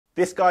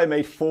This guy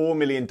made $4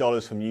 million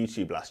from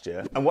YouTube last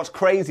year. And what's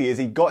crazy is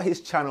he got his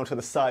channel to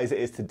the size it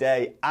is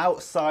today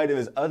outside of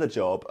his other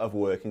job of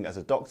working as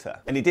a doctor.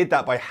 And he did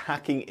that by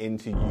hacking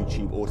into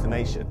YouTube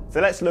automation.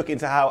 So let's look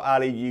into how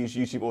Ali used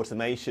YouTube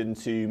automation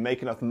to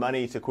make enough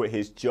money to quit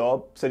his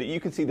job so that you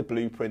can see the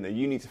blueprint that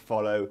you need to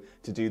follow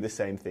to do the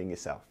same thing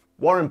yourself.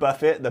 Warren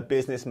Buffett, the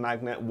business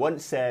magnate,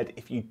 once said,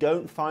 if you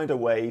don't find a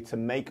way to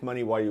make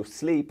money while you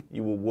sleep,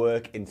 you will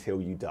work until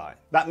you die.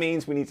 That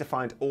means we need to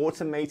find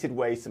automated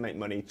ways to make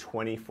money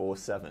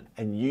 24/7,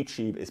 and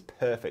YouTube is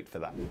perfect for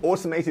that.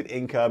 Automated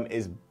income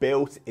is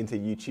built into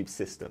YouTube's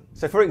system.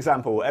 So for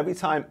example, every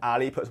time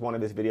Ali puts one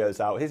of his videos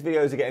out, his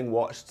videos are getting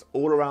watched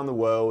all around the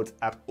world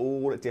at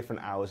all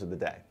different hours of the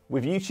day.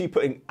 With YouTube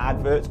putting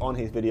adverts on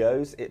his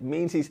videos, it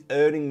means he's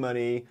earning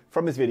money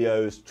from his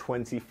videos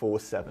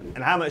 24/7.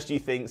 And how much do you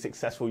think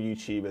successful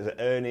YouTubers are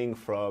earning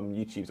from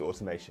YouTube's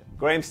automation?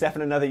 Graham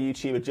Stephan, another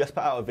YouTuber, just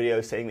put out a video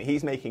saying that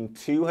he's making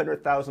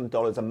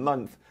 $200,000 a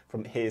month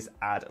from his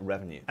ad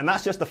revenue. And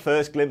that's just the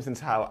first glimpse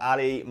into how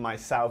Ali,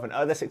 myself, and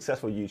other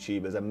successful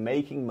YouTubers are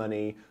making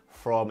money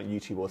from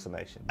YouTube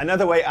automation.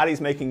 Another way Ali's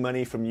making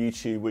money from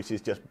YouTube, which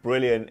is just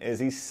brilliant, is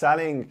he's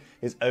selling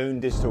his own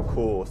digital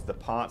course, the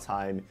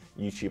Part-Time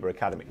YouTuber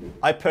Academy.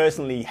 I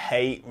personally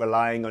hate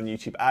relying on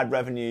YouTube ad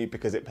revenue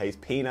because it pays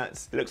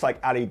peanuts. It looks like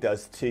Ali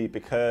does too,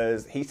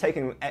 because he's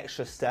taking an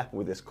extra step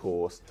with this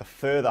course to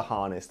further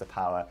harness the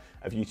power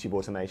of YouTube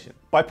automation.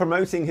 By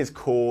promoting his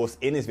course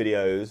in his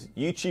videos,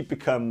 YouTube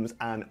becomes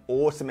an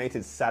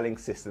automated selling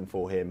system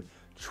for him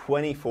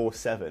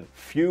 24/7,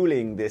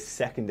 fueling this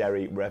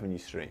secondary revenue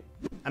stream.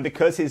 And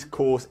because his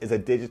course is a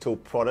digital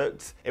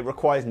product, it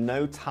requires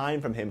no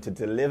time from him to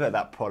deliver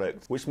that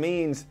product, which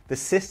means the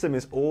system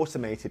is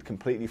automated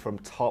completely from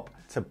top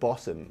to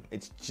bottom.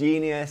 It's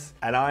genius,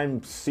 and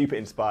I'm super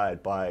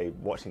inspired by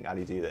watching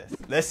Ali do this.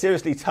 There's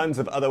seriously tons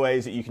of other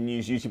ways that you can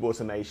use YouTube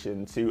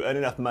automation to earn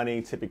enough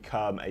money to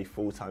become a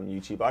full-time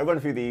YouTuber. I run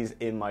through these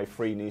in my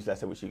free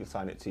newsletter, which you can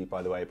sign up to,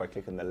 by the way, by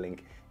clicking the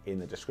link in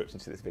the description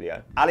to this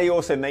video. Ali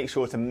also makes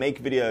sure to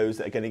make videos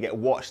that are going to get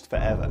watched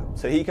forever,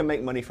 so he can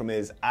make money from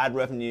his ad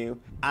revenue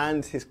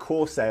and his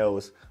course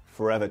sales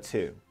forever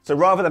too. So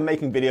rather than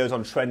making videos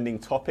on trending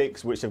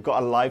topics which have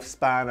got a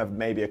lifespan of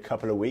maybe a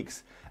couple of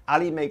weeks,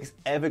 Ali makes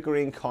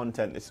evergreen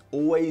content that's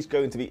always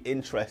going to be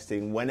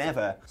interesting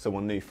whenever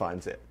someone new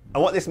finds it.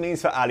 And what this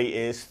means for Ali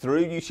is,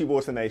 through YouTube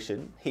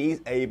automation,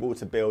 he's able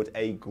to build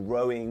a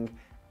growing,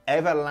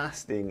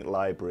 everlasting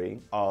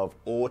library of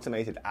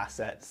automated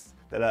assets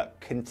that are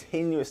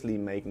continuously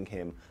making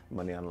him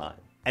money online.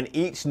 And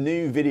each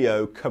new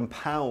video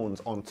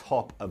compounds on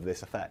top of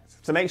this effect.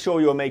 So make sure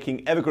you're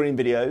making evergreen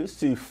videos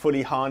to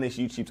fully harness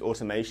YouTube's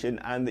automation,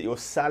 and that you're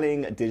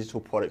selling digital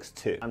products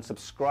too. And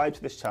subscribe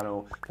to this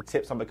channel for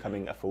tips on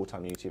becoming a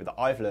full-time YouTuber that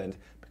I've learned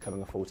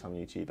becoming a full-time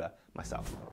YouTuber myself.